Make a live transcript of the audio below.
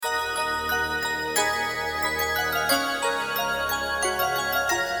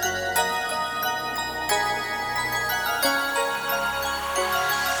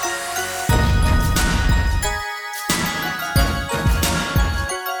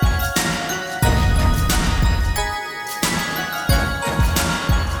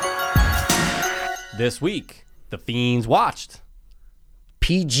This week, The Fiends watched.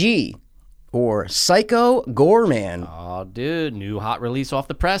 PG, or Psycho Goreman. Oh, dude, new hot release off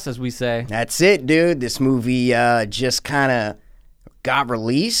the press, as we say. That's it, dude. This movie just kind of got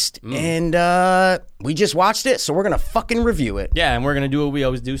released, and we just watched it, so we're going to fucking review it. Yeah, and we're going to do what we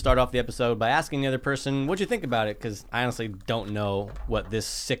always do, start off the episode by asking the other person, what'd you think about it? Because I honestly don't know what this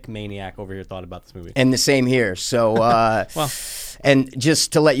sick maniac over here thought about this movie. And the same here. So, and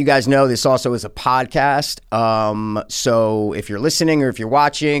just to let you guys know, this also is a podcast. So if you're listening or if you're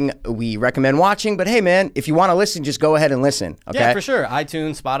watching, we recommend watching. But hey, man, if you want to listen, just go ahead and listen. Okay? Yeah, for sure.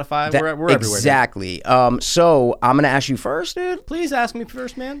 iTunes, Spotify, we're everywhere. Exactly. So I'm going to ask you first, dude. Please ask me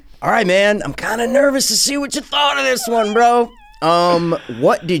first, man. All right, man. I'm kind of nervous to see what you thought of this one, bro.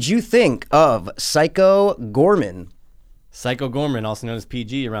 What did you think of Psycho Goreman? Psycho Goreman, also known as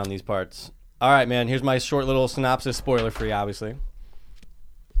PG around these parts. All right, man, here's my short little synopsis, spoiler-free, obviously.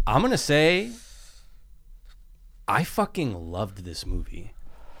 I'm going to say I fucking loved this movie.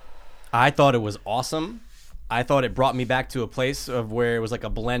 I thought it was awesome. I thought it brought me back to a place of where it was like a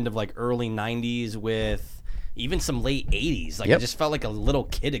blend of like early 90s with even some late 80s. Like I just felt like a little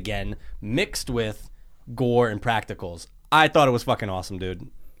kid again, mixed with gore and practicals. I thought it was fucking awesome, dude.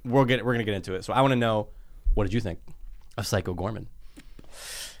 We're going to get into it. So I want to know, what did you think of Psycho Goreman?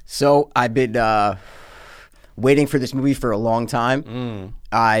 So I've been waiting for this movie for a long time.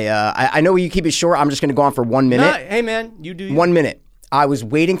 I know you keep it short. I'm just going to go on for 1 minute. Nah, hey, man, you do you. 1 minute. I was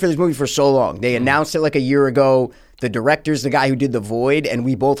waiting for this movie for so long. They announced it like a year ago. The director's the guy who did The Void, and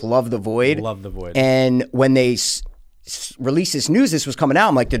we both love The Void. Love The Void. And when they released this news, this was coming out,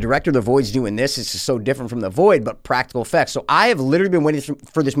 I'm like, the director of The Void's doing this. This is so different from The Void, but practical effects. So I have literally been waiting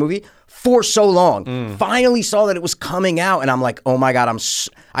for this movie for so long. Finally saw that it was coming out, and I'm like, oh my God,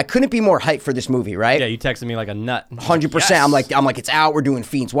 I couldn't be more hyped for this movie, right? Yeah, you texted me like a nut. 100%. Yes. I'm like, it's out. We're doing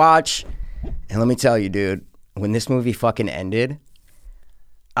Fiends Watch. And let me tell you, dude, when this movie fucking ended,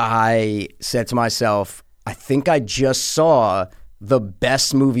 I said to myself, I think I just saw the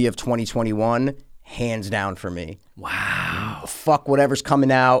best movie of 2021, hands down for me. Wow. Fuck whatever's coming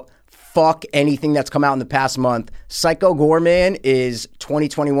out. Fuck anything that's come out in the past month. Psycho Goreman is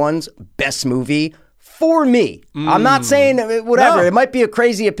 2021's best movie for me. I'm not saying whatever. No. It might be a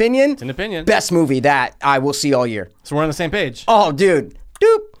crazy opinion. It's an opinion. Best movie that I will see all year. So we're on the same page. Oh, dude.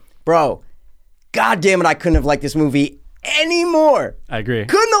 Bro. God damn it, I couldn't have liked this movie anymore. I agree.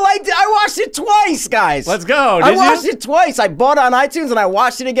 Couldn't have liked it. I watched it twice, guys. Let's go. I watched it twice. I bought it on iTunes and I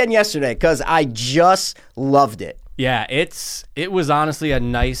watched it again yesterday because I just loved it. Yeah, it was honestly a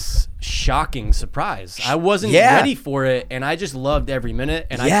nice, shocking surprise. I wasn't ready for it, and I just loved every minute,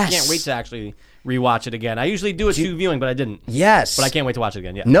 and I can't wait to actually rewatch it again. I usually do a two viewing, but I didn't. Yes. But I can't wait to watch it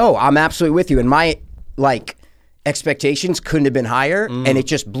again, yeah. No, I'm absolutely with you. And my, expectations couldn't have been higher, and it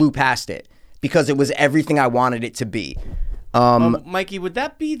just blew past it because it was everything I wanted it to be. Mikey, would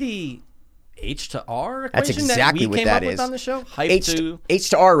that be the H to R equation That's exactly that we what came that up with is. on the show? H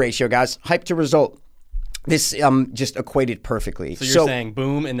to R ratio, guys. Hype to result. This just equated perfectly. So you're saying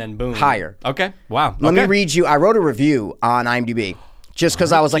boom and then boom. Higher. Okay. Wow. Let me read you. I wrote a review on IMDb just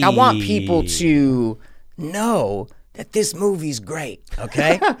because I was like, I want people to know that this movie's great.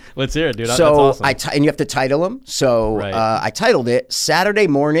 Okay. Let's hear it, dude. So That's awesome. and you have to title them. So Right. I titled it Saturday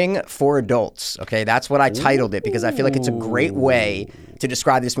Morning for Adults. Okay, that's what I titled it because I feel like it's a great way to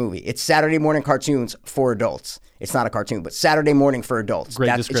describe this movie. It's Saturday morning cartoons for adults. It's not a cartoon, but Saturday morning for adults. Great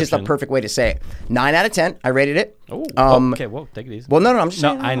It's just a description. perfect way to say it. 9 out of 10. I rated it. Okay, whoa, take it easy. Well, no, I'm just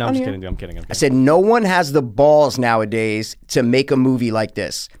No, saying. I know, I'm just kidding, dude. I'm kidding. I said, no one has the balls nowadays to make a movie like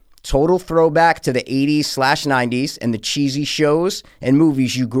this. Total throwback to the 80s/90s and the cheesy shows and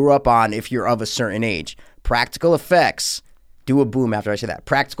movies you grew up on if you're of a certain age. Practical effects. Do a boom after I say that.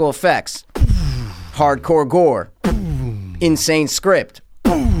 Practical effects. Hardcore gore. Insane script.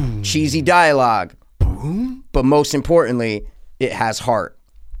 Cheesy dialogue. But most importantly, it has heart.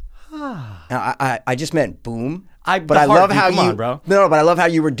 Now, I just meant boom. But I love how come on, bro. No, but I love how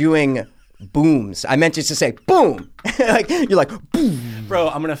you were doing booms. I meant just to say boom. You're like boom. Bro,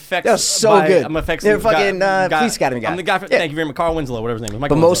 I'm gonna fix. That was so good. I'm gonna fix. They're fucking Police Academy guy. I'm the guy. Thank you very much, Carl Winslow, whatever his name is.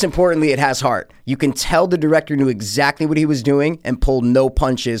 But most importantly, it has heart. You can tell the director knew exactly what he was doing and pulled no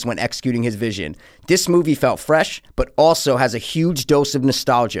punches when executing his vision. This movie felt fresh, but also has a huge dose of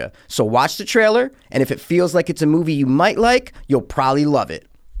nostalgia. So watch the trailer, and if it feels like it's a movie you might like, you'll probably love it.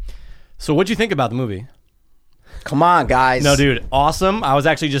 So what'd you think about the movie? Come on, guys. No, dude, awesome. I was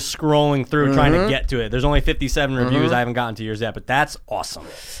actually just scrolling through trying to get to it. There's only 57 reviews. I haven't gotten to yours yet, but that's awesome.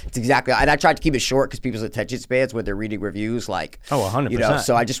 It's exactly. And I tried to keep it short because people's attention spans when they're reading reviews, like 100%.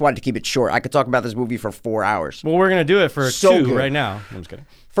 So I just wanted to keep it short. I could talk about this movie for 4 hours. Well, we're gonna do it for So two good. right now. I'm just kidding.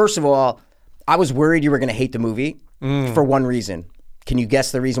 First of all, I was worried you were going to hate the movie for one reason. Can you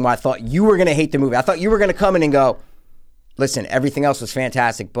guess the reason why I thought you were going to hate the movie? I thought you were going to come in and go, listen, everything else was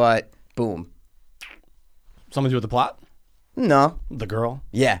fantastic, but boom. Something to do with the plot? No. The girl?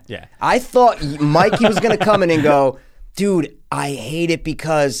 Yeah. Yeah. I thought Mikey was going to come in and go, dude, I hate it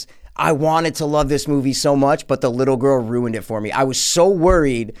because I wanted to love this movie so much, but the little girl ruined it for me. I was so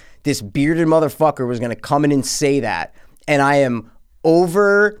worried this bearded motherfucker was going to come in and say that. And I am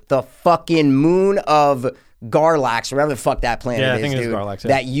over the fucking moon of Garlax, or whatever the fuck that planet Yeah, I is, think it is dude, Garlax, yeah.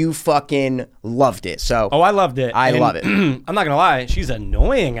 that you fucking loved it. So, Oh, I loved it. I And love it. I'm not gonna lie, she's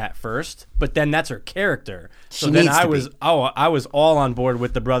annoying at first, but then that's her character. So She then needs I to was be. I was all on board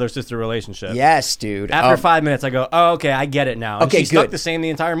with the brother sister relationship. yes, dude. After 5 minutes, I go, oh, okay, I get it now. And Okay, she stuck good. the same the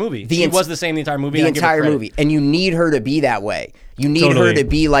entire movie. The She ent- was the same the entire movie. the and I give her entire credit. movie. And you need her to be that way. You need her Totally. to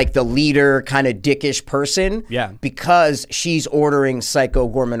be like the leader, kind of dickish person. Yeah. Because she's ordering Psycho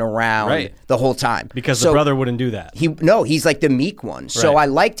Gorman around Right. the whole time. Because So the brother wouldn't do that. he's like the meek one. So Right. I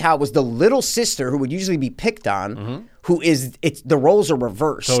liked how it was the little sister who would usually be picked on, who is the roles are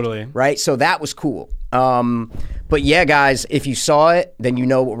reversed. Totally. Right? So that was cool. But yeah, guys, if you saw it, then you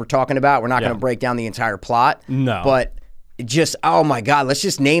know what we're talking about. We're not going Yeah. to break down the entire plot. No. But just, oh my God, let's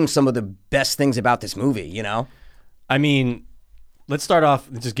just name some of the best things about this movie, you know? I mean, let's start off,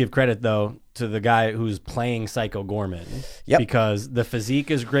 just give credit, though, to the guy who's playing Psycho Gorman. Yep. Because the physique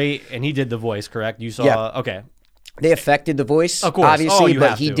is great, and he did the voice, correct? You saw, Yeah. okay. They affected the voice, Of course. obviously, Oh, you but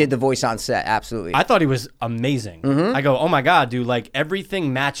have he to. did the voice on set, absolutely. I thought he was amazing. I go, oh my God, dude, like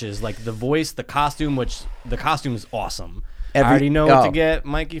everything matches. Like the voice, the costume, which the costume is awesome. I already know what to get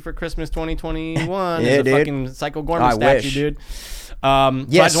Mikey for Christmas 2021. Yeah, It's a dude. fucking Psycho Gorman I statue, wish. dude. So I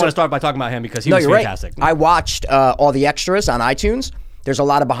just want to start by talking about him because he was you're fantastic. Right. I watched all the extras on iTunes. There's a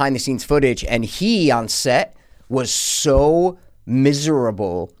lot of behind the scenes footage, and he on set was so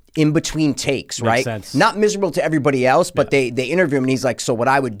miserable in between takes, right? sense. Not miserable to everybody else, but they interview him, and he's like, so what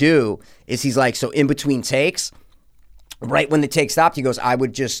I would do is he's like, so in between takes, right when the take stopped, he goes, I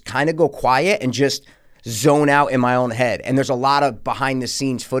would just kind of go quiet and just zone out in my own head. And there's a lot of behind the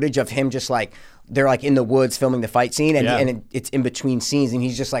scenes footage of him just like, they're like in the woods filming the fight scene, and, Yeah. it's in between scenes, and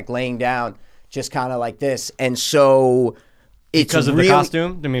he's just like laying down, just kind of like this. And so it's Because of the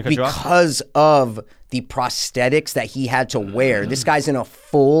costume? Didn't mean to cut you off. because of the prosthetics that he had to wear. This guy's in a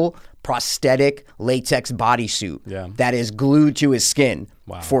full prosthetic latex bodysuit Yeah. that is glued to his skin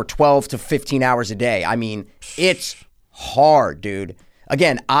Wow. for 12 to 15 hours a day. I mean, it's hard, dude.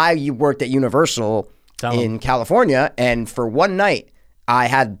 Again, I worked at Universal Tell 'em. in California, and for one night,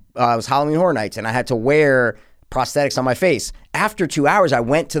 it was Halloween Horror Nights, and I had to wear prosthetics on my face. After 2 hours, I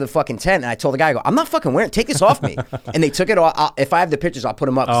went to the fucking tent, and I told the guy, I go, I'm not fucking wearing it. Take this off me. And they took it off. If I have the pictures, I'll put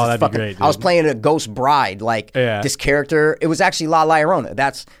them up. 'cause Oh, it's that'd be great, I was dude. playing a ghost bride, like Yeah. this character. It was actually La Llorona.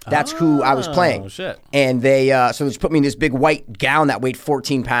 That's who I was playing. Oh, shit. And they so they just put me in this big white gown that weighed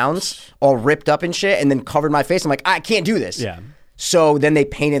 14 pounds, all ripped up and shit, and then covered my face. I'm like, I can't do this. Yeah. So then they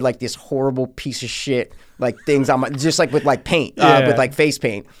painted like this horrible piece of shit, like things on my, just like with like paint, Yeah. with like face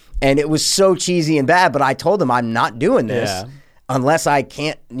paint. And it was so cheesy and bad, but I told them I'm not doing this Yeah. unless I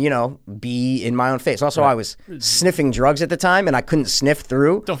can't, be in my own face. Also, I was sniffing drugs at the time, and I couldn't sniff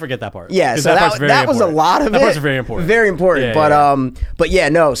through. Don't forget that part. Yeah, 'Cause so part's very that was a important. lot of that it. part's very important. Very important. Yeah, But yeah,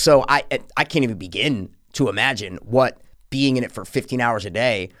 no. So I can't even begin to imagine what being in it for 15 hours a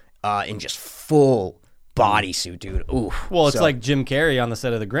day in just full bodysuit, dude. Ooh. Well, it's So- like Jim Carrey on the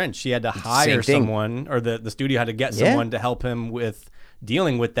set of The Grinch. He had to hire thing. someone, or the studio had to get Yeah. someone to help him with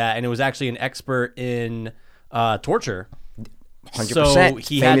dealing with that, and it was actually an expert in torture. 100%. So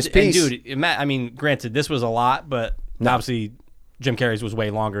he Famous had, piece. and dude, I mean, granted, this was a lot, but obviously Jim Carrey's was way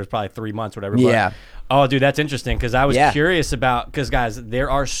longer. It's probably 3 months, whatever. Yeah. But, oh, dude, that's interesting because I was Yeah. curious about because guys, there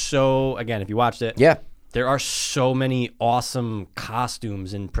are again, if you watched it, Yeah. there are so many awesome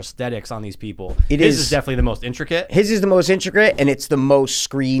costumes and prosthetics on these people. It His is- is definitely the most intricate. His is the most intricate, and it's the most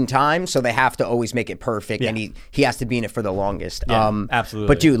screen time, so they have to always make it perfect, and Yeah. he has to be in it for the longest. Yeah, absolutely.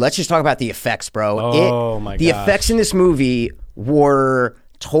 But dude, let's just talk about the effects, bro. Oh, my The gosh. effects in this movie were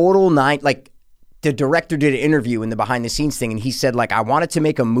total like the director did an interview in the behind the scenes thing, and he said like I wanted to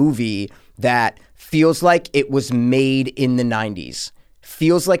make a movie that feels like it was made in the 90s.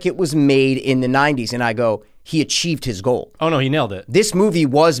 Feels like it was made in the 90s, and I go, he achieved his goal. Oh no, he nailed it. This movie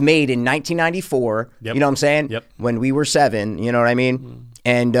was made in 1994. Yep. You know what I'm saying? Yep. When we were 7, you know what I mean?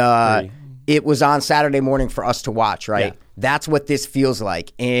 And it was on Saturday morning for us to watch, right? Yeah. That's what this feels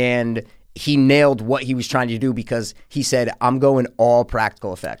like. And he nailed what he was trying to do because he said, I'm going all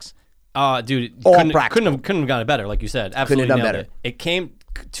practical effects. Dude, All couldn't practical. have gotten it better, like you said. Absolutely done nailed better. it. It came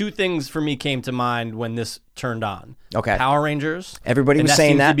two things for me came to mind when this turned on. Okay. Power Rangers. Everybody and was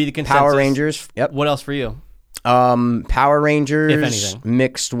saying seems that. to be the consensus. Power Rangers. Yep. What else for you? Power If Rangers anything.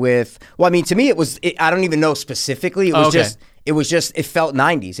 mixed with. Well, I mean, to me, I don't even know specifically. It was Okay. just. It was just. It felt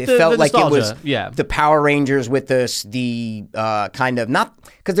 90s. It The felt like it was. nostalgia, The Power Rangers with the kind of not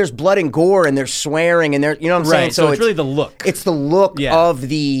because there's blood and gore and there's swearing and there. You know what I'm saying? Right. So it's really the look. It's the look Yeah. of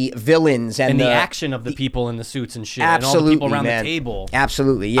the villains and the action of the people in the suits and shit. Absolutely, and all the people around man. the table.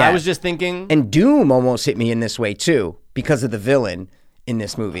 Absolutely. Yeah. I was just thinking. And Doom almost hit me in this way too because of the villain in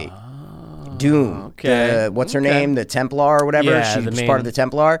this movie. Doom. okay. What's her name? The Templar or whatever. Yeah, She the was main- part of the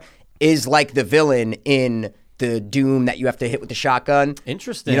Templar. Is like the villain in the Doom that you have to hit with the shotgun.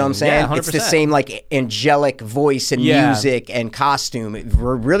 Interesting. You know what I'm saying? Yeah, 100%. It's the same like angelic voice and Yeah. music and costume. It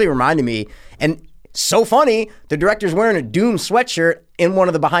really reminded me. And so funny, the director's wearing a Doom sweatshirt in one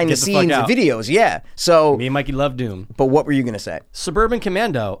of the behind the Get the fuck scenes out. videos. Yeah. So, Me and Mikey love Doom. but what were you going to say? Suburban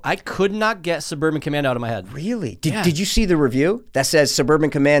Commando. I could not get Suburban Commando out of my head. Really? Did you see the review that says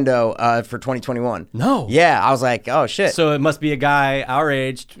Suburban Commando for 2021? No. Yeah, I was like, oh shit. So it must be a guy our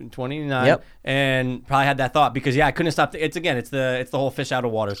age, 29, Yep. and probably had that thought because I couldn't stop. It's the whole fish out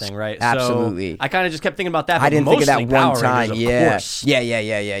of water thing, right? Absolutely. So I kind of just kept thinking about that. I but didn't think of that mostly one Power time. Rangers, of Yeah. course.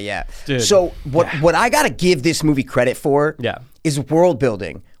 Yeah. Dude. So what I gotta give this movie credit for Yeah. is world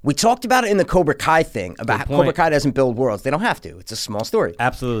building. We talked about it in the Cobra Kai thing about how point. Cobra Kai doesn't build worlds. They don't have to. It's a small story.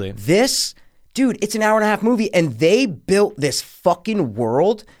 Absolutely. This, dude, it's an hour and a half movie, and they built this fucking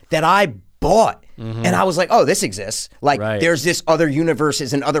world that I bought. And I was like, oh, this exists. Like, Right. there's this other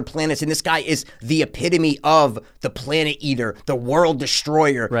universes and other planets, and this guy is the epitome of the planet eater, the world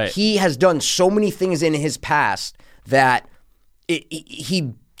destroyer. Right. He has done so many things in his past that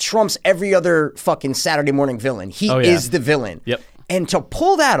he trumps every other fucking Saturday morning villain. He Oh, yeah. is the villain. Yep. And to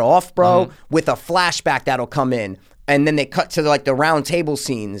pull that off, bro, with a flashback that'll come in, and then they cut to like the round table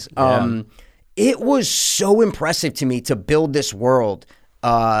scenes. It was so impressive to me to build this world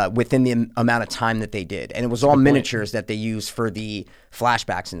within the amount of time that they did, and it was all miniatures that they used for the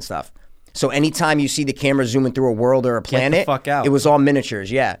flashbacks and stuff. So anytime you see the camera zooming through a world or a planet, fuck out. it was all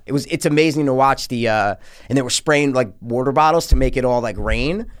miniatures. Yeah, it's amazing to watch the and they were spraying like water bottles to make it all like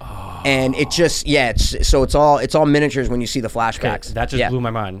rain, and it just it's all miniatures when you see the flashbacks. That just Yeah. blew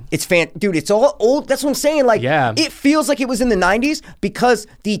my mind. It's dude, it's all old. That's what I'm saying. Like, Yeah. it feels like it was in the 90s because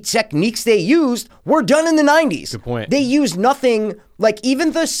the techniques they used were done in the 90s. Good point. They used nothing, like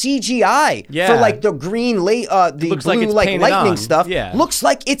even the CGI for Yeah. like the green, the looks like blue, it's like painted lightning on. stuff. Yeah. Looks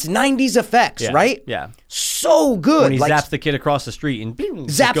like it's 90s effects, Yeah. right? Yeah. So good. When he like, zaps the kid across the street and boom,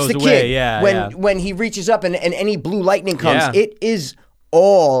 just zaps goes the away. kid. Yeah. when yeah. when he reaches up and any blue lightning comes, Yeah. it is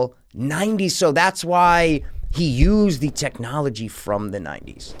all 90s. So that's why he used the technology from the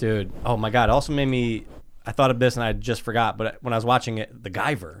 90s. Dude, oh my God. It also made me, I thought of this and I just forgot, but when I was watching it, the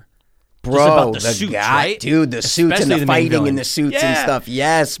Guyver. Bro, Just about the the suits, guy, right? dude, the suits Especially and the the main fighting villain. in the suits and Yeah. stuff.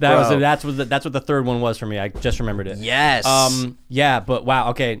 Yes, bro. That's what the third one was for me. I just remembered it. Yes. Yeah, but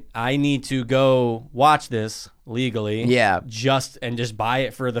wow. Okay, I need to go watch this legally. Yeah. Just buy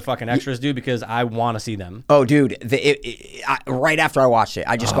it for the fucking extras, dude, because I want to see them. Oh, dude! Right after I watched it,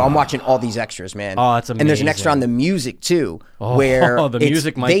 I just go. I'm watching all these extras, man. Oh, that's And there's an extra amazing. on the music too, where the it's-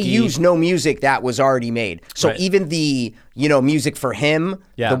 music, they Mikey. use no music that was already made. So Right. even the music for him,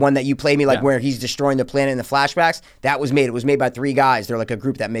 Yeah. the one that you played me, like Yeah. where he's destroying the planet in the flashbacks, that was made. It was made by 3 guys. They're like a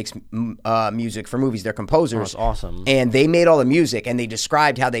group that makes music for movies. They're composers. That's awesome. And they made all the music, and they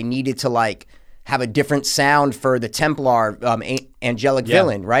described how they needed to like have a different sound for the Templar angelic Yeah.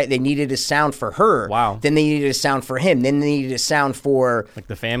 villain, right? They needed a sound for her. Wow. Then they needed a sound for him. Then they needed a sound for Like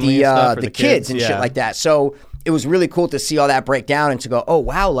the family and stuff, or the the kids kids? and Yeah. shit like that. So it was really cool to see all that break down and to go, oh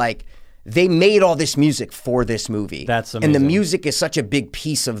wow, like they made all this music for this movie. That's And the amazing. music is such a big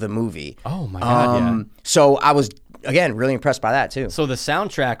piece of the movie. Oh my God, yeah. So I was again really impressed by that too. So the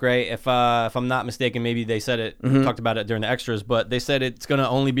soundtrack, right? If I'm not mistaken, maybe they said it, Mm-hmm. talked about it during the extras, but they said it's gonna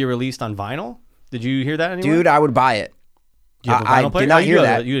only be released on vinyl. Did you hear that anywhere? Dude, I would buy it. Do you have a I vinyl player? did not Oh, you hear do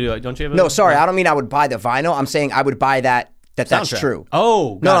that. You do. Don't you have? No, sorry, I don't mean I would buy the vinyl. I'm saying I would buy that's Soundtrack. true.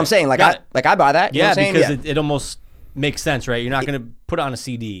 Oh, No, got I'm it. saying like Got I it. buy that. You know Yeah, what I'm saying? because Yeah. it almost makes sense, right? You're not gonna put it on a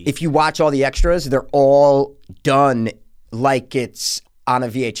CD. If you watch all the extras, they're all done like it's on a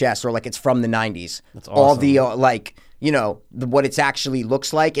VHS or like it's from the 90s. That's All awesome. the what it actually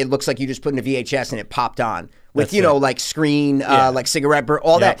looks like. It looks like you just put in a VHS and it popped on with That's it. like screen, like cigarette burn,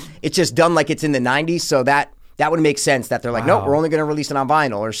 all Yep. that. It's just done like it's in the 90s. So that would make sense that they're like, nope, Wow. we're only going to release it on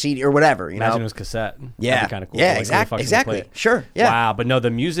vinyl or CD or whatever. You Imagine it know? was cassette. Yeah. That'd be kind of cool. Yeah, Like, who the fuck's gonna exactly. play it? Sure. Yeah. Wow, but no, the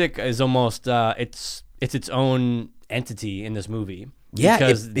music is almost it's its own entity in this movie. Yeah,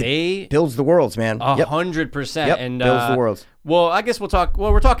 because it they builds the worlds, man. Yep. 100%. Yep, And builds the worlds. Well, I guess we'll talk.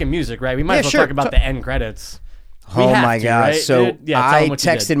 Well, we're talking music, right? We might as well sure. talk about the end credits. We Oh have my to, God. right? So Dude, yeah, tell I them what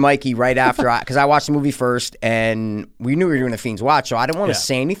you did. texted Mikey right after because I watched the movie first and we knew we were doing the Fiends Watch. So I didn't want to Yeah.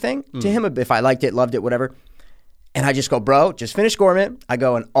 say anything to him if I liked it, loved it, whatever. And I just go, bro, just finish Gorman. I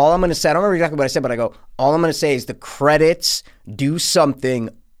go, and all I'm going to say, I don't remember exactly what I said, but I go, all I'm going to say is the credits do something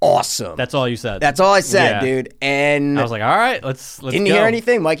awesome. That's all you said. That's all I said, Yeah. dude. And I was like, all right, let's didn't go. hear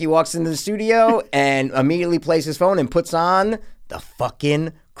anything. Mikey walks into the studio and immediately plays his phone and puts on the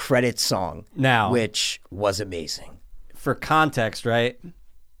fucking credits song. Now- which was amazing. For context, right?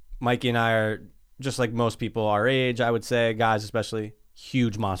 Mikey and I are just like most people our age, I would say, guys especially,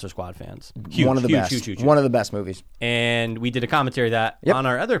 huge Monster Squad fans. Huge, One of the huge, best. huge. One of the best movies. And we did a commentary of that Yep. on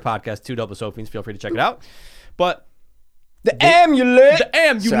our other podcast, Two Dope Soapians. Feel free to check it out. But The amulet. the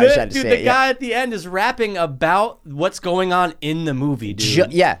amulet, Sorry, I just had to dude, say the it, yeah. guy at the end is rapping about what's going on in the movie,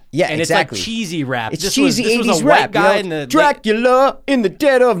 dude. Yeah, And exactly. it's like cheesy rap. It's this cheesy was, 80s this was a rap. white guy you in know, the Dracula in the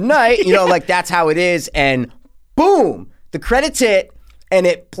dead of night. You know, like that's how it is. And boom, the credits hit and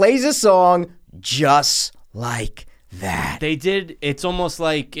it plays a song just like that. They did. It's almost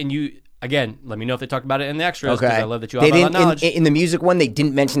like, and you again. Let me know if they talked about it in the extras. Okay. Because I love that you They have all that didn't knowledge. in the music one. They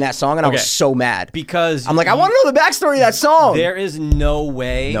didn't mention that song, and I was Okay. so mad because I'm like, I want to know the backstory of that song. There is no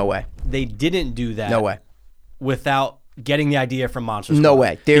way. No way. They didn't do that. No way. Without getting the idea from Monster Squad. No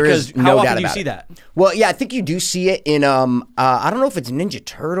way. There because is how no often doubt do you about see it. that? Well, yeah, I think you do see it in I don't know if it's Ninja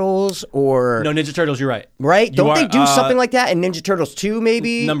Turtles or No, Ninja Turtles. You're right. right. You Don't are, they do something like that in Ninja Turtles 2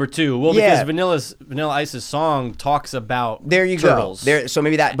 maybe? Number 2. Well, Yeah. because Vanilla Ice's song talks about There you turtles. go. There, so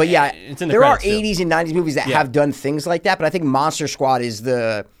maybe that. But yeah, It's in the there are credits, too. 80s and 90s movies that have done things like that. But I think Monster Squad is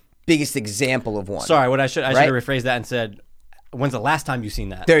the biggest example of one. Sorry, what I should have Right? rephrased that and said, when's the last time you've seen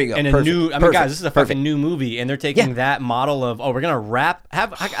that? There you go. And a Perfect. new, I mean, Perfect. guys, this is a Perfect. fucking new movie, and they're taking Yeah. that model of, we're gonna rap.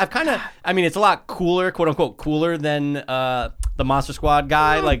 I've kind of, I mean, it's a lot cooler, quote unquote, cooler than the Monster Squad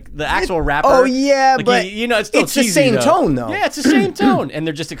guy, like the actual rapper. Oh, yeah, Like, but you know, it's still it's the cheesy, same though. tone, though. Yeah, it's the same tone, and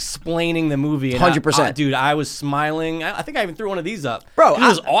they're just explaining the movie. And 100%. dude. I was smiling. I think I even threw one of these up. Bro, it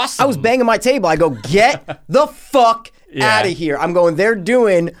was awesome. I was banging my table. I go, get the fuck Yeah. out of here. I'm going, they're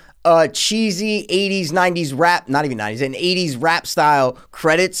doing a cheesy 80s, 90s rap, not even 90s, an 80s rap style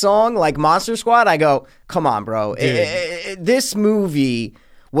credit song like Monster Squad. I go, come on, bro. This movie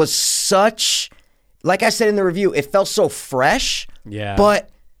was such, like I said in the review, it felt so fresh, Yeah. but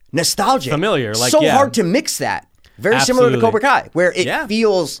nostalgic. Familiar, like, so yeah. hard to mix that. Very similar to Absolutely. Cobra Kai, where it Yeah.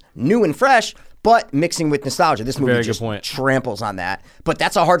 feels new and fresh, but mixing with nostalgia. This movie Very good just point. tramples on that. But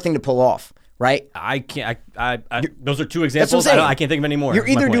that's a hard thing to pull off, right? I can't. Those are two That's examples. what I'm saying. I can't think of any more. You're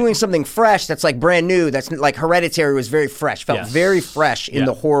is my either point. doing something fresh that's like brand new, that's like Hereditary was very fresh, felt Yes. very fresh in Yeah.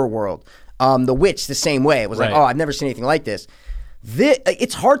 the horror world. The Witch, the same way. It was like, Right. oh, I've never seen anything like this.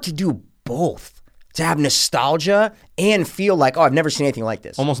 It's hard to do both. To have nostalgia and feel like, oh, I've never seen anything like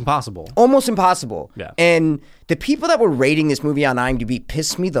this. almost impossible. Almost impossible. Yeah. And the people that were rating this movie on IMDb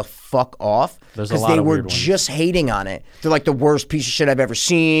pissed me the fuck off There's a because lot they of were weird ones. just hating on it. They're like the worst piece of shit I've ever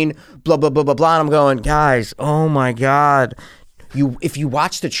seen. Blah blah blah blah blah. And I'm going, guys, oh my god, if you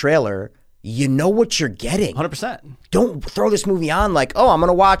watch the trailer, you know what you're getting. 100%. Don't throw this movie on like, oh, I'm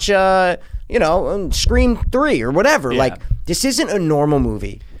gonna watch Scream 3 or whatever. Yeah. Like this isn't a normal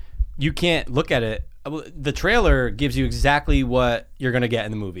movie. You can't look at it. The trailer gives you exactly what you're going to get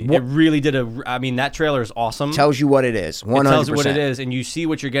in the movie. It really did I mean, that trailer is awesome. Tells you what it is. 100%. It tells you what it is, and you see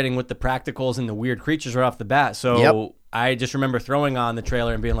what you're getting with the practicals and the weird creatures right off the bat. So Yep. I just remember throwing on the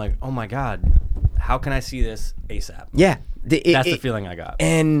trailer and being like, oh my God, how can I see this ASAP? Yeah. That's the feeling I got.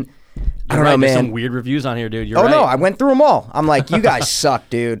 And I You're don't right, know, there's man. some weird reviews on here, dude. You're Oh right. no, I went through them all. I'm like, you guys suck,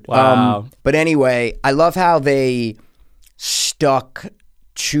 dude. Wow. But anyway, I love how they stuck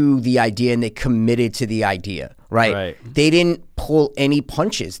to the idea and they committed to the idea, right? Right. They didn't pull any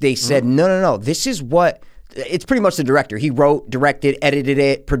punches. They said, no, this is what. It's pretty much the director. He wrote, directed, edited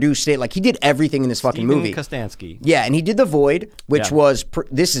it, produced it. Like he did everything in this fucking Steven movie. Kostansky. Yeah, and he did The Void, which Yeah. was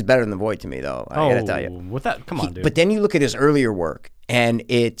this is better than The Void to me, though. I gotta tell you. With that, come on, dude. But then you look at his earlier work, and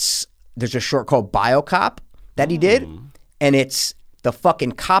there's a short called BioCop that he did, and it's the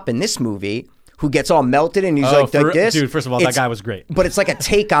fucking cop in this movie who gets all melted, and he's like this. Dude, first of all, that It's- guy was great. But it's like a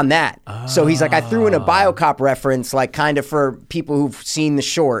take on that. So he's like, I threw in a BioCop reference, like kind of for people who've seen the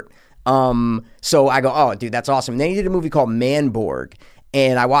short. So I go, oh, dude, that's awesome. And then he did a movie called Manborg,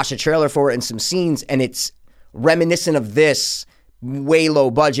 and I watched a trailer for it and some scenes, and it's reminiscent of this, way low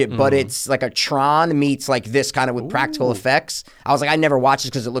budget, but it's like a Tron meets like this kind of with practical effects. I was like, I never watched this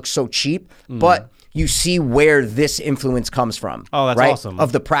because it looks so cheap, but you see where this influence comes from. Oh, that's right? awesome.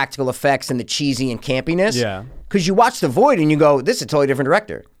 Of the practical effects and the cheesy and campiness. Yeah. Because you watch The Void and you go, this is a totally different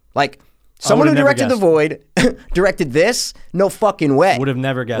director. Like, Someone who would've never directed The guessed. Void directed this. No fucking way. Would have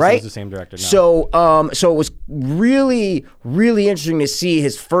never guessed Right? it was the same director. No. So it was really, really interesting to see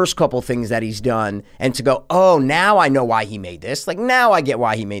his first couple things that he's done and to go, oh, now I know why he made this. Like, now I get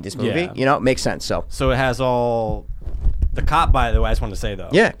why he made this movie. Yeah. You know, it makes sense. So it has all the cop. By the way, I just wanted to say though.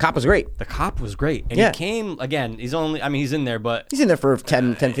 yeah, Cop was great. The cop was great. And Yeah. he came again. He's in there, but He's in there for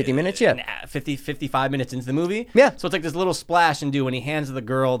 10, 15 minutes. Yeah. 55 minutes into the movie. Yeah. So it's like this little splash and do when he hands the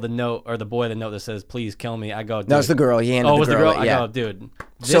girl the note or the boy the note that says, please kill me. I go, dude. That was the girl. He handed Oh, the was the girl. girl? Yeah. I go, dude.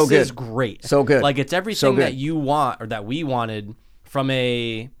 This So good. is great. So good. Like it's So everything good. that you want or that we wanted from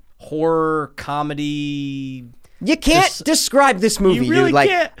a horror comedy. You can't describe this movie, really dude. Like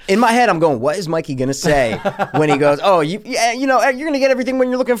can't. in my head, I'm going, "What is Mikey gonna say when he goes? Oh, you know, you're gonna get everything when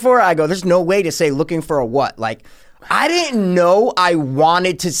you're looking for." I go, "There's no way to say looking for a what." Like, I didn't know I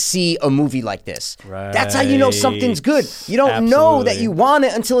wanted to see a movie like this. Right. That's how you know something's good. You don't know that Absolutely. you want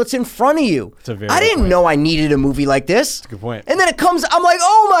it until it's in front of you. a very I good didn't point. know I needed a movie like this. Good point. And then it comes, I'm like,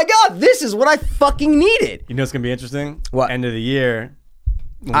 "Oh my god, this is what I fucking needed." You know what's gonna be interesting? What? End of the year.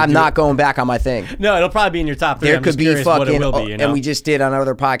 I'm not going back on my thing. No, it'll probably be in your top three. There I'm could just be curious fucking, what it will be. You know? and we just did on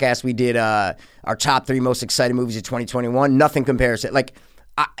another podcast. We did our top 3 most exciting movies of 2021. Nothing compares to like,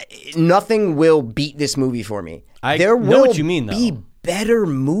 nothing will beat this movie for me. I There know will what you mean, be though. better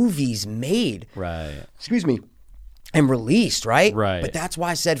movies made. Right. Excuse me, and released. Right. Right. But that's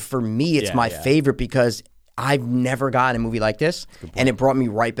why I said for me, it's Yeah, my yeah. favorite because I've never gotten a movie like this, and it brought me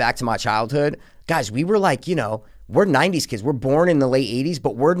right back to my childhood. Guys, we were like, we're 90s kids. We're born in the late 80s,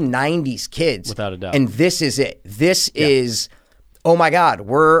 but we're 90s kids. Without a doubt. And this is it. This is, oh my God,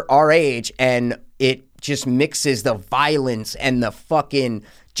 we're our age, and it just mixes the violence and the fucking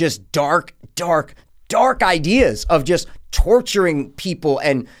just dark ideas of just torturing people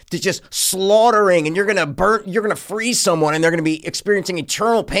and to just slaughtering, and you're gonna freeze someone and they're gonna be experiencing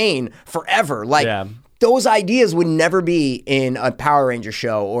eternal pain forever. Like, Yeah. those ideas would never be in a Power Ranger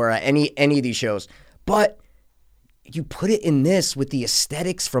show or any of these shows. But you put it in this with the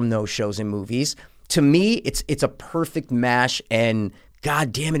aesthetics from those shows and movies. To me, it's a perfect mash, and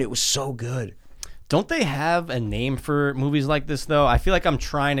god damn it, it was so good. Don't they have a name for movies like this though? I feel like I'm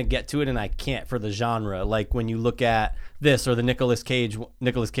trying to get to it and I can't for the genre. Like when you look at this or the Nicolas Cage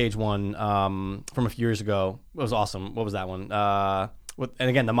one from a few years ago, it was awesome. What was that one? And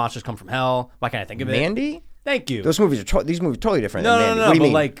again, The Monsters Come from Hell. Why can't I think of it? Mandy? Thank you. These movies are totally different No, than Mandy. no, no, What do you but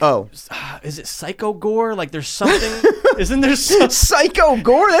mean? like, oh, is it Psycho Gore? Like, there's something. Isn't there some? Psycho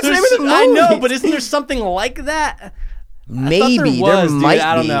Gore? That's the name of the movie. I know, but isn't there something like that? Maybe there was, there dude. might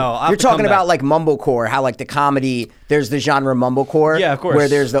I don't be. know. I'll have You're to come talking back. about like mumblecore, how like the comedy. There's the genre mumblecore. Yeah, of course. Where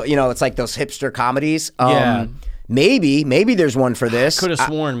there's the it's like those hipster comedies. Yeah. Maybe there's one for this. Could have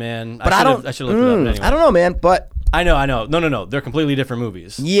sworn, man. But I don't. I should look it up. But anyway. I don't know, man. But I know. No. They're completely different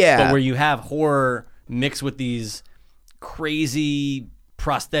movies. Yeah. But where you have horror mixed with these crazy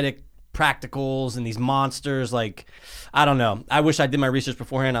prosthetic practicals and these monsters, like, I don't know. I wish I did my research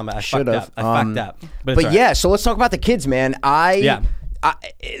beforehand. I fucked up. I fucked up. But, it's all right. yeah. So let's talk about the kids, man.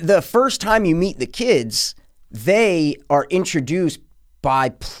 The first time you meet the kids, they are introduced by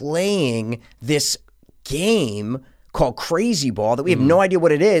playing this game called Crazy Ball that we have no idea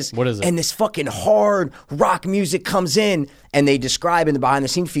what it is. What is it? And this fucking hard rock music comes in, and they describe in the behind the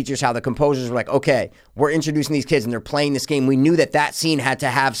scenes features how the composers were like, okay, we're introducing these kids and they're playing this game. We knew that scene had to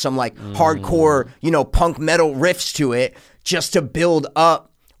have some like hardcore, punk metal riffs to it just to build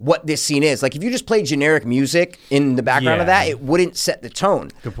up what this scene is. Like if you just play generic music in the background of Yeah. that, it wouldn't set the tone.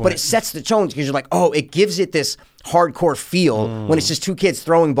 Good point. But it sets the tone because you're like, oh, it gives it this hardcore feel when it's just two kids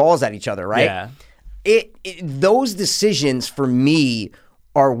throwing balls at each other, right? Yeah. Those decisions for me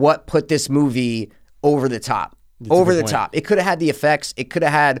are what put this movie over the top. Over the point. top. It could have had the effects. It could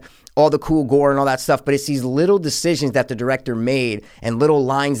have had all the cool gore and all that stuff, but it's these little decisions that the director made and little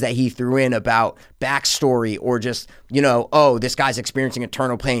lines that he threw in about backstory or just, oh, this guy's experiencing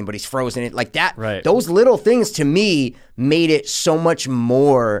eternal pain, but he's frozen. It like that. Right. Those little things to me made it so much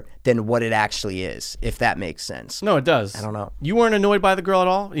more than what it actually is, if that makes sense. No, it does. I don't know. You weren't annoyed by the girl at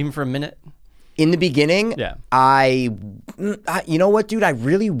all, even for a minute? In the beginning, Yeah. I you know what, dude? I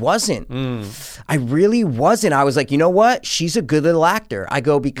really wasn't. I really wasn't. I was like, you know what? She's a good little actor. I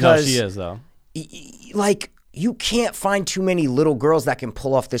go No, because she is, though. like you can't find too many little girls that can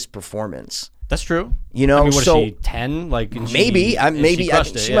pull off this performance. That's true. You know, I mean, what so is she, 10? Like, and maybe, she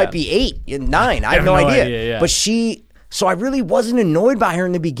crushed it, she yeah. might be 8, 9. I have no no idea. idea, yeah. But so I really wasn't annoyed by her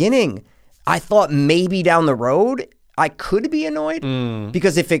in the beginning. I thought maybe down the road I could be annoyed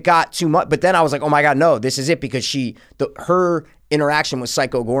because if it got too much, but then I was like, oh my God, no, this is it because her interaction with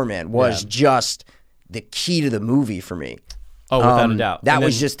Psycho Gorman was just the key to the movie for me. Oh, without a doubt. That And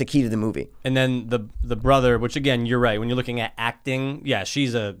was then- just the key to the movie. And then the brother, which again, you're right. When you're looking at acting, yeah,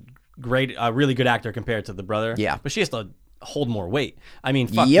 she's a really good actor compared to the brother. Yeah. But she has to hold more weight. I mean,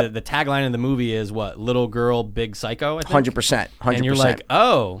 fuck, Yep. the tagline of the movie is what? Little girl, big psycho, I think? 100%. 100%. And you're like,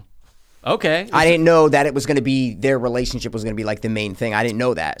 oh, okay. I didn't know that it was going to be their relationship was going to be like the main thing. I didn't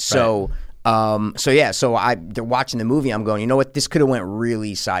know that. So, they're watching the movie. I'm going, you know what? This could have went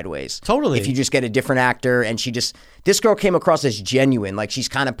really sideways. Totally. If you just get a different actor, and this girl came across as genuine, like she's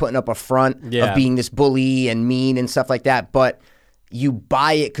kind of putting up a front Yeah. of being this bully and mean and stuff like that, but. You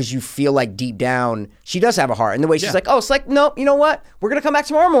buy it because you feel like deep down she does have a heart. And the way she's like, oh, it's like, no, you know what? We're going to come back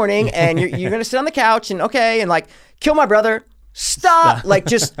tomorrow morning and you're going to sit on the couch and and like kill my brother. Stop. Like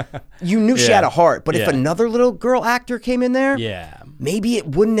just, you knew she had a heart. But if another little girl actor came in there, maybe it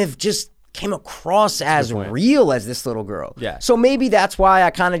wouldn't have just came across as real as this little girl. Yeah. So maybe that's why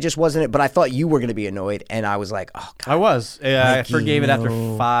I kind of just wasn't it. But I thought you were going to be annoyed. And I was like, oh, God. I was. I Nikki, forgave it after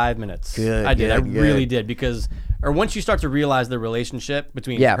no. 5 minutes. Good, I did. good, I good. really did because, or once you start to realize the relationship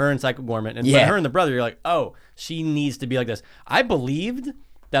between her and Psycho Gorman and her and the brother, you're like, oh, she needs to be like this. I believed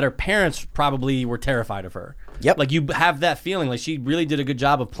that her parents probably were terrified of her. Yep. Like you have that feeling. Like she really did a good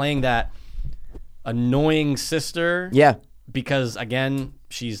job of playing that annoying sister. Yeah. Because again,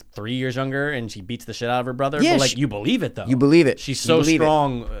 she's 3 years younger and she beats the shit out of her brother. Yeah, but like you believe it though. You believe it. She's You so believe it.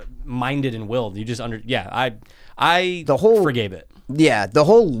 strong minded and willed. You just I forgave it. Yeah, the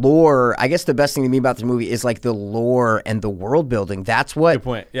whole lore, I guess the best thing to me about the movie is like the lore and the world building. That's what Good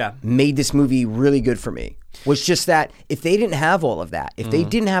point. Yeah. made this movie really good for me. Was just that if they didn't have all of that, if they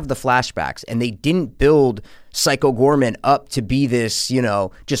didn't have the flashbacks and they didn't build Psycho Gorman up to be this,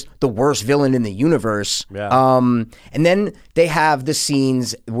 just the worst villain in the universe. Yeah. And then they have the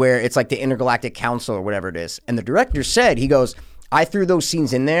scenes where it's like the Intergalactic Council or whatever it is. And the director said, he goes, I threw those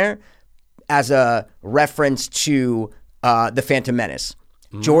scenes in there as a reference to The Phantom Menace.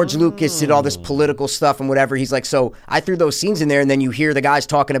 George Lucas did all this political stuff and whatever. He's like, so I threw those scenes in there, and then you hear the guys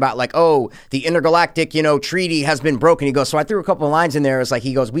talking about like, oh, the intergalactic, treaty has been broken. He goes, so I threw a couple of lines in there. It's like,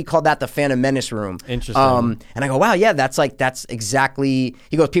 he goes, we called that the Phantom Menace room. Interesting. And I go, wow, yeah, that's exactly.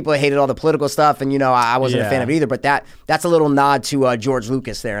 He goes, people hated all the political stuff, and I wasn't a fan of it either. But that's a little nod to George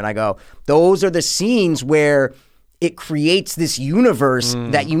Lucas there. And I go, those are the scenes where it creates this universe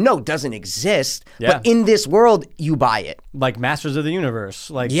that doesn't exist, but in this world you buy it. Like Masters of the Universe,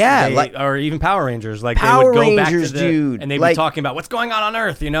 or even Power Rangers, like Power they would go Rangers, back to dude, and they'd like- be talking about what's going on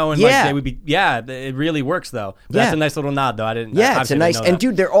Earth, and like they would be, it really works though. But that's a nice little nod though. I didn't. Yeah, I it's a nice, and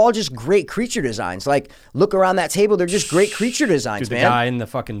dude, they're all just great creature designs. Like, look around that table, they're just great creature designs, the man. guy in the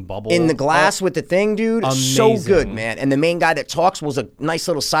fucking bubble, In the glass with the thing, dude, so amazing. good, man. And the main guy that talks was a nice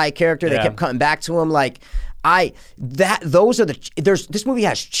little side character. They kept cutting back to him, like. This movie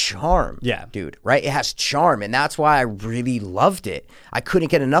has charm, dude, right? It has charm, and that's why I really loved it. I couldn't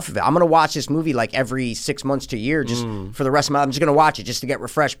get enough of it. I'm gonna watch this movie like every 6 months to a year, just for the rest of my life. I'm just gonna watch it just to get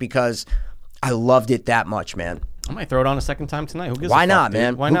refreshed because I loved it that much, man. I might throw it on a second time tonight. Who gives Why a fuck, not, dude?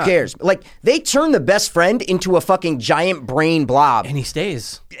 man? Why Who not? cares? Like, they turn the best friend into a fucking giant brain blob, And he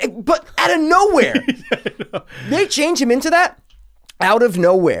stays. but out of nowhere, they change him into that out of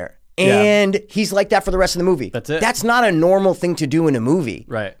nowhere. And he's like that for the rest of the movie. That's it. That's not a normal thing to do in a movie.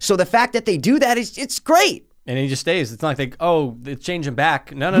 Right. So the fact that they do that it's great. And he just stays. It's not like they change him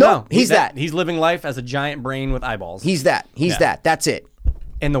back. No. He's that. He's living life as a giant brain with eyeballs. He's that. That's it.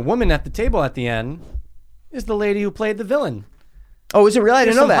 And the woman at the table at the end is the lady who played the villain. Oh, is it really? I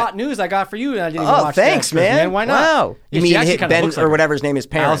There's didn't know some that. hot news I got for you, and I didn't even Oh, watch thanks, that, 'cause, man. Why not? Wow. Yeah, You she mean actually hit kinda Ben looks like or her. whatever his name is?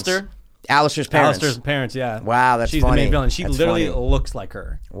 Parents. Alistair's parents. Alistair's parents, yeah. Wow, that's She's funny. the main villain. She That's literally funny. looks like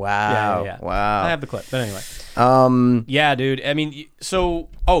her. Wow. Yeah. Wow. I have the clip, but anyway. Yeah, dude. I mean, so,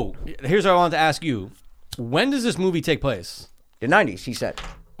 here's what I wanted to ask you. When does this movie take place? The 90s, he said.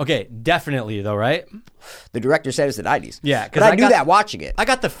 Okay, definitely though, right? The director said it's the 90s. Yeah, but I knew that watching it. I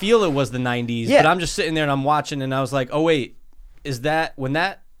got the feel it was the 90s, Yeah. but I'm just sitting there and I'm watching and I was like, oh wait, is that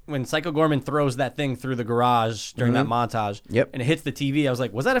when Psycho Gorman throws that thing through the garage during that montage and it hits the TV, I was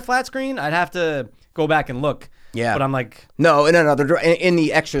like, was that a flat screen? I'd have to go back and look. Yeah. But I'm like... No. In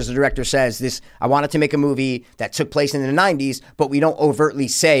the extras, the director says this, I wanted to make a movie that took place in the 90s, but we don't overtly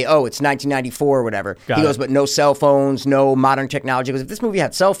say, oh, it's 1994 or whatever. He goes, but no cell phones, no modern technology. Because if this movie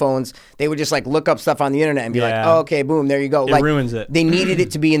had cell phones, they would just like look up stuff on the internet and be like, oh, okay, boom, there you go. It ruins it. They needed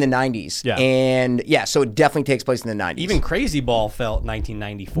it to be in the 90s. Yeah. And so it definitely takes place in the 90s. Even Crazy Ball felt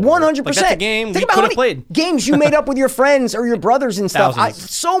 1994. 100%. Like, that's a game Think we about could how have many played. games you made up with your friends or your brothers and stuff.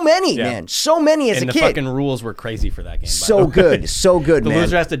 Thousands. So many, man. So many as and a the kid. fucking rules were crazy for that game. So good, The man.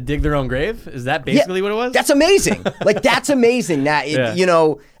 loser has to dig their own grave? Is that basically what it was? That's amazing. Like, that's amazing. That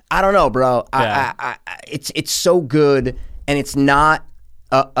I don't know, bro. It's so good. and it's not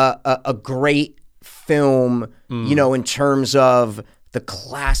a great film, in terms of the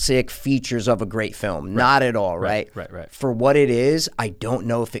classic features of a great film. Not at all, right? Right. For what it is, I don't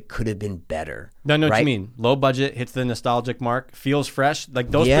know if it could have been better. No, I know what right? you mean. Low budget, hits the nostalgic mark, feels fresh.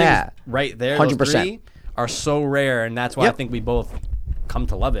 Like those Yeah. things right there, 100%. those three are so rare, and that's why I Yep. think we both come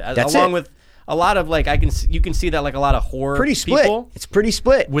to love it. That's Along it. with a lot of like, you can see that like a lot of horror Pretty split. people. It's pretty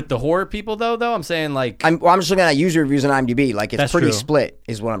split. With the horror people though, I'm saying like I'm just looking at user reviews on IMDb. Like, it's That's pretty true. split,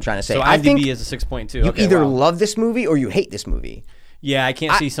 is what I'm trying to say. so I think IMDb is a 6.2. you Okay, either wow. love this movie or you hate this movie. Yeah, I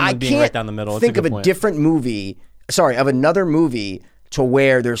can't see someone being can't right down the middle. It's Think a of good a point. different movie. Sorry, of another movie to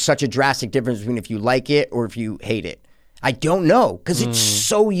where there's such a drastic difference between if you like it or if you hate it. I don't know, because it's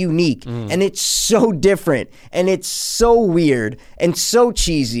so unique and it's so different and it's so weird and so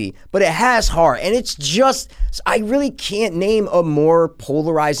cheesy, but it has heart, and it's just, I really can't name a more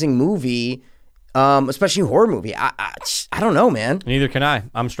polarizing movie, especially a horror movie. I don't know, man. Neither can I.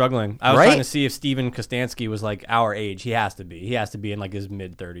 I'm struggling. I was Right? trying to see if Steven Kostansky was like our age. He has to be. He has to be in like his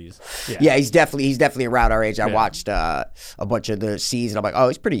mid 30s. Yeah, he's definitely around our age. I watched a bunch of the C's and I'm like, oh,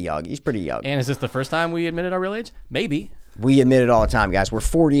 he's pretty young. And is this the first time we admitted our real age? Maybe. We admit it all the time, guys. We're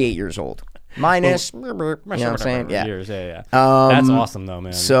 48 years old. Minus, you know what I'm saying? Yeah. Years, yeah. That's awesome though,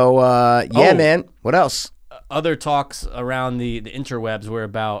 man. So, man. What else? Other talks around the interwebs were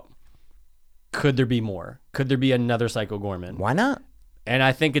about, could there be more? Could there be another Psycho Gorman? Why not? And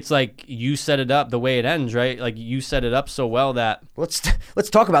I think it's like you set it up the way it ends, right? Like you set it up so well that Let's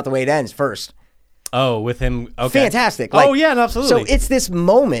talk about the way it ends first. with him, okay, Fantastic. Oh yeah, no, absolutely. So it's this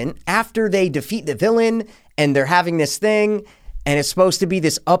moment after they defeat the villain and they're having this thing, and it's supposed to be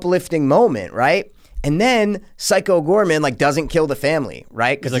this uplifting moment, right? And then Psycho Gorman doesn't kill the family,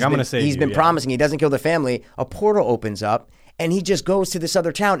 right? Because He's like, I'm gonna save he's you, been yeah. promising he doesn't kill the family. A portal opens up, and he just goes to this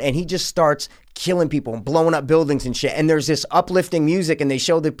other town, and he just starts killing people and blowing up buildings and shit. And there's this uplifting music, and they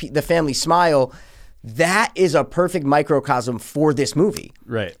show the family smile. That is a perfect microcosm for this movie,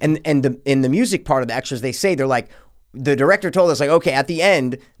 Right. And in the music part of the extras, they say, they're like, the director told us, like, okay, at the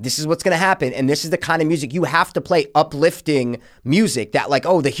end, this is what's going to happen, and this is the kind of music you have to play, uplifting music that, like,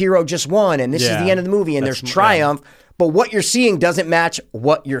 oh, the hero just won, and this is Yeah. the end of the movie, and That's- there's triumph, but what you're seeing doesn't match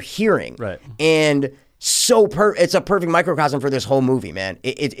what you're hearing, Right. And so it's a perfect microcosm for this whole movie, man.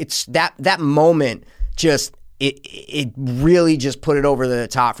 It's that moment just it really just put it over the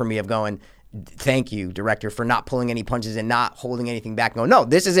top for me of going, thank you, director, for not pulling any punches and not holding anything back. No,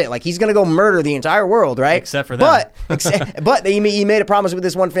 this is it. Like, he's gonna go murder the entire world, right? Except for them. But he made a promise with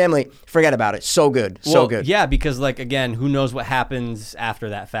this one family. Forget about it. So good, so Well, good. Yeah, because like again, who knows what happens after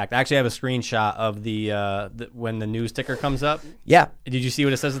that fact? I actually have a screenshot of the when the news ticker comes up. Yeah. Did you see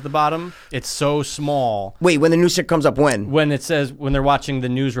what it says at the bottom? It's so small. Wait, when the news ticker comes up, when? When it says when they're watching the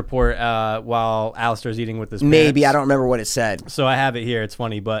news report while Alistair's eating with his Maybe parents. I don't remember what it said. So I have it here. It's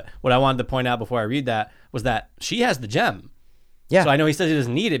funny, but what I wanted to point out before I read that was that she has the gem. Yeah. So I know he says he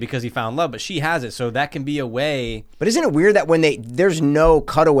doesn't need it because he found love, but she has it. So that can be a way. But isn't it weird that when there's no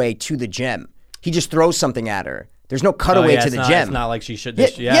cutaway to the gem? He just throws something at her. There's no cutaway to the gem. It's not like she should. Yeah,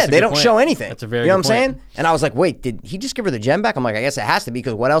 that's a they good don't point. show anything. That's a very you know good what I'm point. saying? And I was like, wait, did he just give her the gem back? I'm like, I guess it has to be,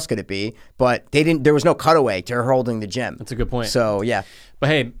 because what else could it be? But they didn't. There was no cutaway to her holding the gem. That's a good point. So yeah, But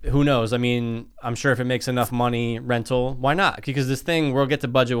hey, who knows? I mean, I'm sure if it makes enough money, rental, why not? Because this thing, we'll get to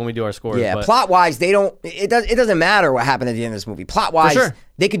budget when we do our scores. yeah. But Plot wise, they don't. It doesn't matter what happened at the end of this movie. Plot wise, sure.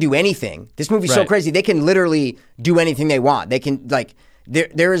 they could do anything. This movie's so Right. crazy. They can literally do anything they want. They can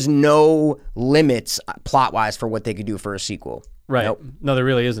There is no limits plot wise for what they could do for a sequel. Right. Nope. No, there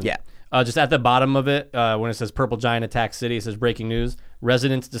really isn't. Yeah. Just at the bottom of it, when it says Purple Giant attacks city, it says breaking news.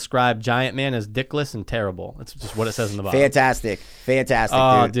 Residents describe Giant Man as dickless and terrible. That's just what it says in the bottom. Fantastic,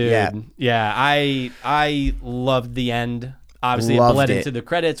 Oh, dude. dude. Yeah. I loved the end. Obviously, Loved it bled it. into the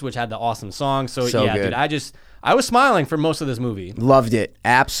credits, which had the awesome song. So yeah, good. dude, I was smiling for most of this movie. Loved it.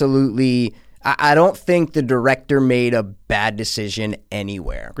 Absolutely. I don't think the director made a bad decision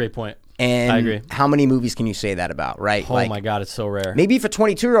anywhere. Great point. And I agree. how many movies can you say that about, right? Oh my God, it's so rare. Maybe if a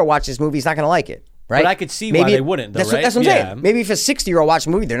 22-year-old watches this movie, he's not going to like it, right? But I could see why they wouldn't, though, that's right? That's what I'm Yeah. saying. Maybe if a 60-year-old watches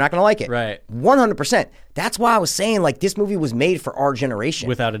the movie, they're not going to like it. Right. 100%. That's why I was saying, like, this movie was made for our generation.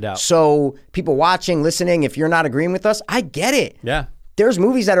 Without a doubt. So people watching, listening, if you're not agreeing with us, I get it. Yeah. There's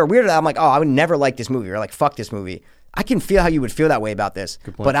movies that are weird that I'm like, oh, I would never like this movie, or like, fuck this movie. I can feel how you would feel that way about this.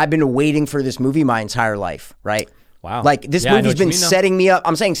 Good point. But I've been waiting for this movie my entire life, right? Wow. Like, this Yeah, I know movie's what you been mean, though. setting me up.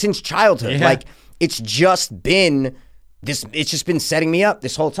 I'm saying since childhood. Yeah. Like, it's just been setting me up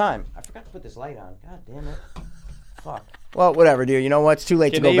this whole time. I forgot to put this light on. God damn it. Fuck. Well, whatever, dude. You know what? It's too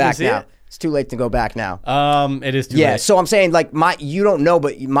late Can to they go even back see now. it? It's too late to go back now. It is too Yeah, late. so I'm saying, like, you don't know,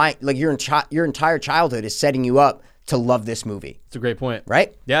 but your entire childhood is setting you up to love this movie, It's a great point.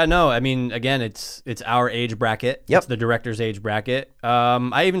 right? Yeah, no, I mean, again, it's our age bracket. Yep. It's the director's age bracket.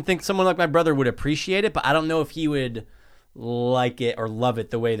 I even think someone like my brother would appreciate it, but I don't know if he would like it or love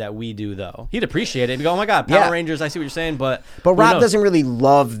it the way that we do, though. He'd appreciate it and go, oh my God, Power Yeah. Rangers, I see what you're saying, but But who Rob knows? doesn't really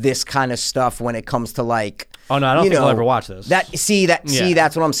love this kind of stuff when it comes to like. Oh, no, I don't you think know, he'll ever watch this. See, Yeah.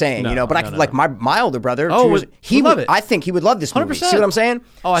 that's what I'm saying. No, But I no, could no. like my older brother. Oh, he would love would. it. I think he would love this movie. 100%. See what I'm saying?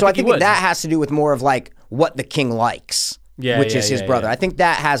 Oh, I so I think he think would. that has to do with more of like what the king likes. Yeah, which yeah, is his yeah, brother. yeah. I think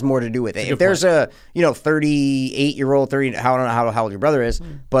that has more to do with it. If good there's a 38-year-old, I don't know how old your brother is,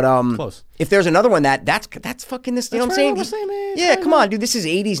 but Close. if there's another one that's fucking this. You know what I'm That's saying? right, we're saying, man. Yeah, come on, dude. This is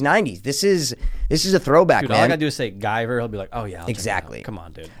 80s, 90s. This is a throwback, Dude, man. all I gotta do is say Guyver. He'll be like, oh, yeah, I'll check it out. Exactly. Come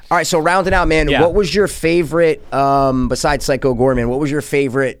on, dude. All right, so rounding out, man, Yeah. what was your favorite, besides Psycho Gorman, what was your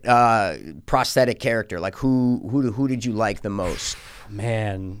favorite prosthetic character? Like, who did you like the most?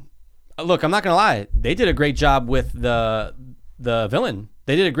 Man, look, I'm not gonna lie. They did a great job with the villain.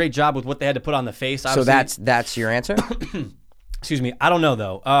 They did a great job with what they had to put on the face. So that's your answer? Excuse me. I don't know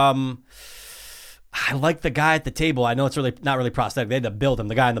though. I like the guy at the table. I know it's really not really prosthetic. They had to build him.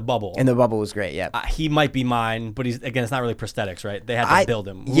 The guy in the bubble. And the bubble was great, yeah. He might be mine, but it's not really prosthetics, right? They had to build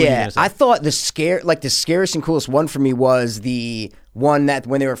him. What were you Yeah, gonna say? I thought the scariest and coolest one for me was the one that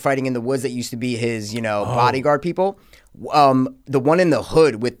when they were fighting in the woods that used to be his, bodyguard people. The one in the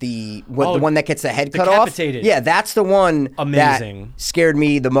hood with the one that gets the head cut off. Decapitated. Yeah, that's the one Amazing. that scared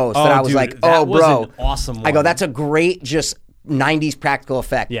me the most. Oh, that I was dude, like, that oh, was bro, an awesome I go, one. that's a great just 90s practical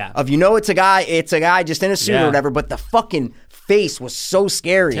effect. Yeah. Of it's a guy just in a suit Yeah. or whatever, but the fucking face was so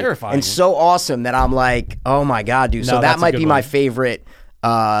scary, Terrifying. and so awesome that I'm like, oh my God, dude. So No, that that's a might good be my one. favorite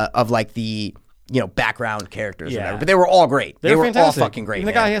of like the background characters, or Yeah. whatever. But they were all great. They were all fantastic. fucking great. Even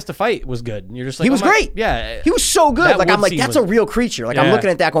the man. guy he has to fight was good. You're just like, He was oh my- great. Yeah, He was so good. That Like I'm wood like, scene that's was- a real creature. Like I'm Yeah. looking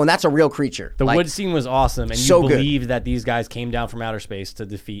at that going, that's a real creature. The Like, wood scene was awesome, and so you good. believe that these guys came down from outer space to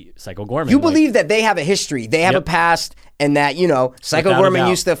defeat Psycho Gorman. You Like, believe that they have a history, they have a Yep. past, and that Psycho Without a Gorman doubt.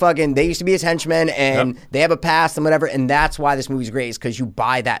 used to be his henchmen, and Yep. they have a past and whatever, and that's why this movie's great. Is because you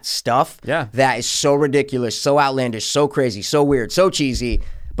buy that stuff. Yeah. That is so ridiculous, so outlandish, so crazy, so weird, so cheesy,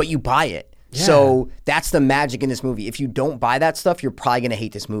 but you buy it. So that's the magic in this movie. If you don't buy that stuff, you're probably gonna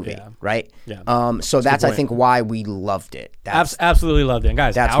hate this movie, Yeah. right? Yeah. So that's I point. think why we loved it. That's Absolutely loved it. And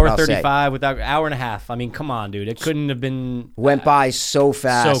guys, That's hour what I'll say. 35 without hour and a half. I mean, come on, dude. It couldn't have been. went by so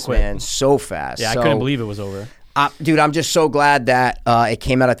fast, quick. man, so fast. Yeah, So, I couldn't believe it was over. Dude, I'm just so glad that it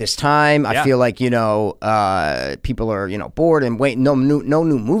came out at this time. I Yeah. feel like people are bored and waiting. No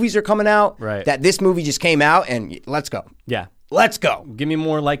new movies are coming out. Right. That this movie just came out and let's go. Yeah. Let's go. Give me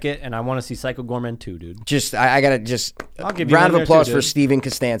more like it, and I want to see Psycho Gorman too, dude. Just I gotta just I'll give you round one of there applause too, for dude. Steven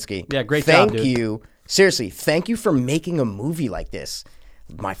Kostansky. Yeah, great job, Thank dude. you. Seriously, thank you for making a movie like this.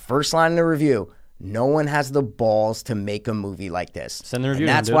 My first line in the review. No one has the balls to make a movie like this. Send the review And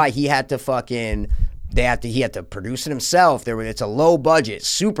in, that's dude. why he had to he had to produce it himself. It's a low budget,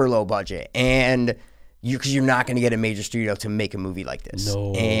 super low budget, and because you're not going to get a major studio to make a movie like this.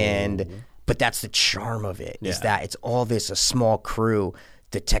 No. But that's the charm of it, is Yeah. that it's all a small crew.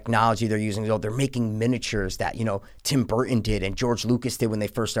 The technology they're using, they're making miniatures that Tim Burton did and George Lucas did when they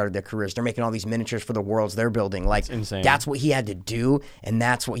first started their careers. They're making all these miniatures for the worlds they're building. Like insane. that's what he had to do, and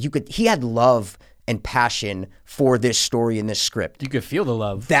that's what he had love and passion for this story and this script. You could feel the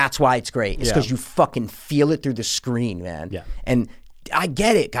love. That's why it's great. It's Yeah. because you fucking feel it through the screen, man. Yeah. And I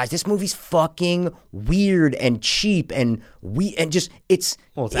get it, guys. This movie's fucking weird and cheap and it's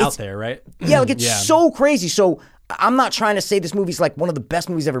out there, right? Yeah, like it's Yeah. so crazy. So I'm not trying to say this movie's like one of the best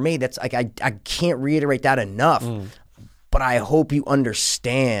movies ever made. That's like I can't reiterate that enough. But I hope you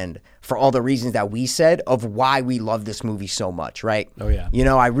understand for all the reasons that we said of why we love this movie so much, right? Oh, yeah.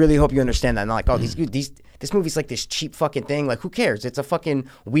 I really hope you understand that. Not like, oh, this movie's like this cheap fucking thing. Like, who cares? It's a fucking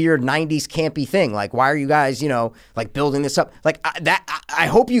weird 90s campy thing. Like, why are you guys, like building this up? Like I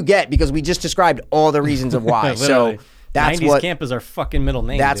hope you get, because we just described all the reasons of why. Literally. So that's 90s what camp is our fucking middle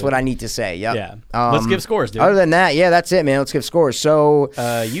name. that's dude. what I need to say. Yep. Yeah. Let's give scores, dude. Other than that, yeah, that's it, man. Let's give scores. So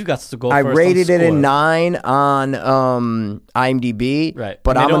You got to go I first. rated on it a score. 9 on IMDb. Right.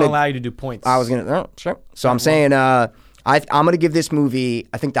 But And I'm they don't gonna allow you to do points. I was gonna sure. So I'm saying I'm gonna give this movie,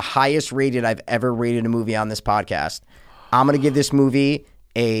 I think the highest rated I've ever rated a movie on this podcast. I'm gonna give this movie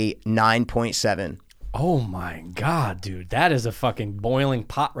a 9.7. Oh my god, dude, that is a fucking boiling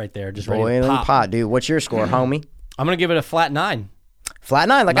pot right there. Just ready to Boiling pop. pot, dude. What's your score, homie? I'm gonna give it a flat 9. Flat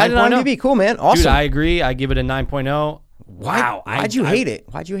 9, like I did on 9.0. IMDb. Cool, man. Awesome. Dude, I agree. I give it a 9.0. Wow. Why'd you hate it?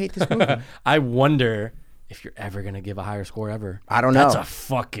 Why'd you hate this movie? I wonder if you're ever gonna give a higher score ever. I don't know. That's a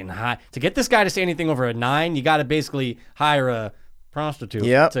fucking high. To get this guy to say anything over a 9, you got to basically hire a prostitute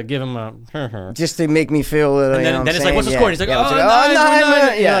Yep. to give him a. Just to make me feel. And then it's like, what's the score? And he's like, yeah, oh, it's nine.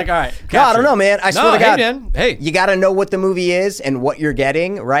 like, You're like, all right. No, I don't know, man. I swear to God. Hey, man. Hey. You got to know what the movie is and what you're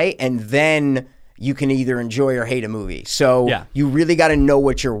getting, right? And then you can either enjoy or hate a movie. So you really got to know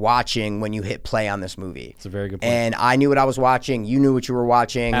what you're watching when you hit play on this movie. It's a very good point. And I knew what I was watching. You knew what you were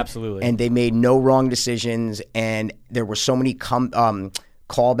watching. Absolutely. And they made no wrong decisions. And there were so many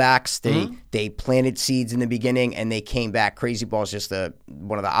callbacks. They planted seeds in the beginning, and they came back. Crazy Ball is just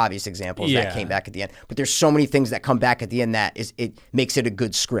one of the obvious examples that came back at the end. But there's so many things that come back at the end that it makes it a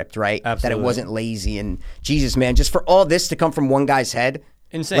good script, right? Absolutely. That it wasn't lazy. And Jesus, man, just for all this to come from one guy's head.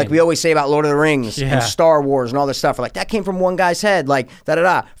 Insane. Like we always say about Lord of the Rings and Star Wars and all this stuff. We're like, that came from one guy's head. Like,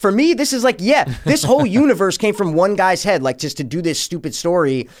 da-da-da. For me, this is like, this whole universe came from one guy's head. Like, just to do this stupid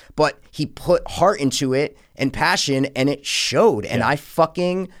story. But he put heart into it and passion, and it showed. And I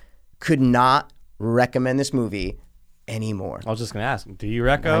fucking could not recommend this movie anymore. I was just going to ask, do you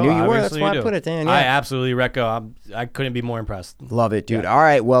reco? I knew you were. That's Obviously why you I do. put it in. Yeah. I absolutely reco. I couldn't be more impressed. Love it, dude. All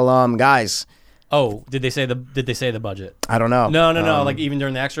right. Well, guys. Oh, did they say the budget? I don't know. No. Like even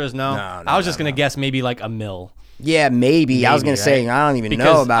during the extras, no. I was just gonna guess maybe like $1 million. Yeah, maybe. I was gonna say I don't even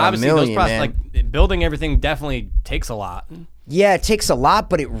know about $1 million. Those like building everything definitely takes a lot. Yeah, it takes a lot,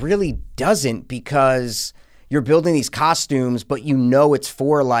 but it really doesn't because you're building these costumes, but you know it's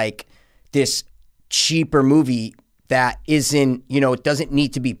for like this cheaper movie that isn't, it doesn't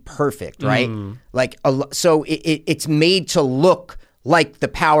need to be perfect, right? Like, so it's made to look like the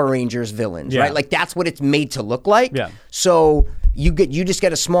Power Rangers villains, right? Like that's what it's made to look like. Yeah. So you just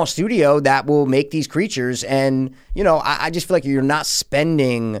get a small studio that will make these creatures, and I just feel like you're not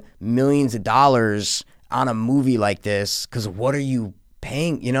spending millions of dollars on a movie like this because what are you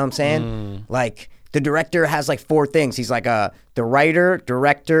paying? You know what I'm saying? Like the director has like 4 things. He's like the writer,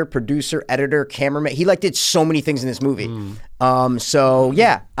 director, producer, editor, cameraman. He like did so many things in this movie. So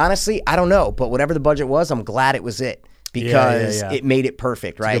yeah, honestly, I don't know, but whatever the budget was, I'm glad it was it. Because it made it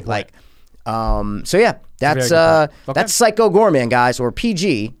perfect, right? Like, so yeah, that's Psycho Goreman, guys, or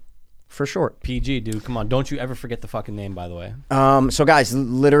PG for short. PG, dude, come on, don't you ever forget the fucking name, by the way. So guys,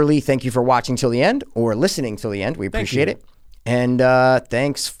 literally, thank you for watching till the end or listening till the end. We appreciate it, and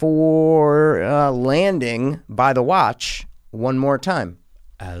thanks for landing by the watch one more time.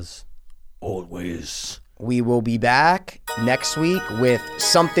 As always. We will be back next week with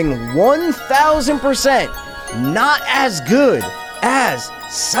something 1,000% not as good as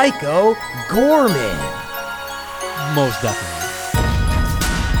Psycho Goreman. Most definitely.